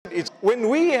It's when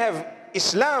we have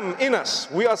Islam in us,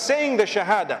 we are saying the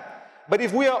Shahada. But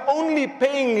if we are only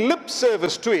paying lip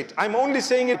service to it, I'm only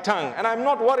saying it tongue, and I'm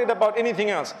not worried about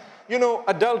anything else. You know,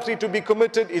 adultery to be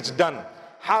committed, it's done.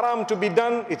 Haram to be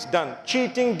done, it's done.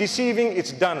 Cheating, deceiving,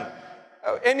 it's done.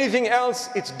 Anything else,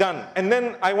 it's done. And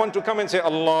then I want to come and say,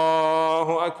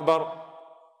 Allahu Akbar.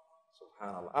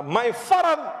 Subhanallah. My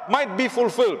farad might be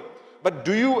fulfilled, but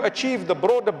do you achieve the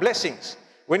broader blessings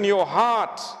when your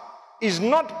heart is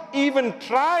not even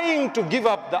trying to give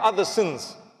up the other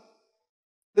sins?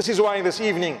 This is why this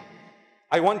evening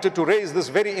I wanted to raise this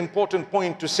very important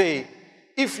point to say,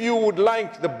 if you would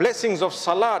like the blessings of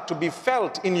salah to be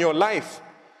felt in your life,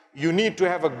 you need to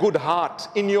have a good heart.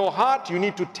 In your heart, you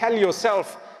need to tell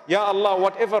yourself, Ya Allah,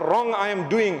 whatever wrong I am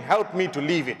doing, help me to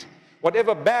leave it.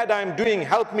 Whatever bad I am doing,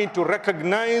 help me to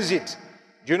recognize it.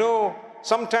 You know,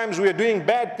 sometimes we are doing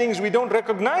bad things, we don't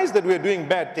recognize that we are doing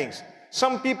bad things.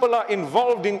 Some people are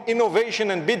involved in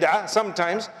innovation and bid'ah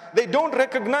sometimes. They don't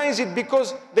recognize it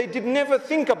because they did never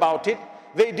think about it.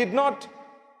 They did not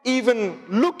even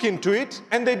look into it,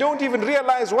 and they don't even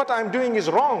realize what I'm doing is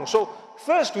wrong. So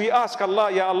first we ask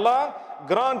Allah, Ya Allah,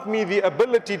 grant me the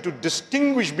ability to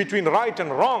distinguish between right and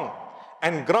wrong,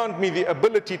 and grant me the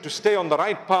ability to stay on the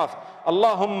right path.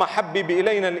 اللهم حبب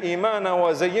إلينا الإيمان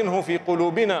وزينه في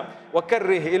قلوبنا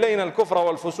وكره إلينا الكفر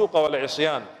والفسوق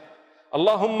والعصيان.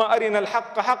 اللهم ارنا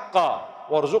الحق حقا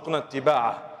وارزقنا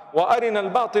اتباعه وارنا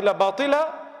الباطل باطلا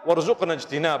وارزقنا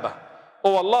اجتنابه.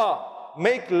 Oh Allah,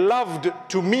 make loved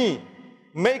to me,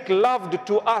 make loved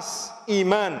to us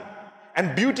Iman,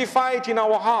 and beautify it in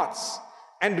our hearts,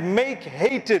 and make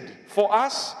hated for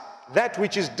us that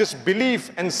which is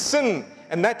disbelief and sin,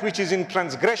 and that which is in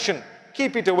transgression.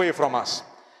 Keep it away from us.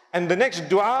 And the next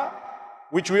dua,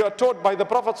 which we are taught by the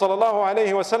Prophet sallallahu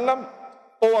alaihi wasallam,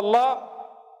 oh Allah,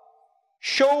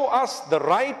 show us the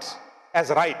right as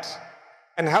right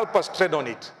and help us tread on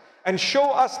it, and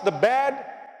show us the bad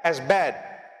as bad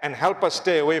and help us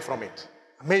stay away from it.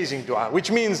 Amazing dua, which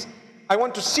means I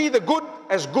want to see the good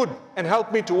as good and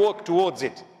help me to work towards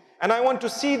it, and I want to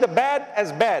see the bad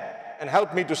as bad and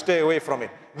help me to stay away from it.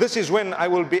 This is when I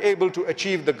will be able to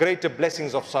achieve the greater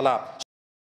blessings of salah.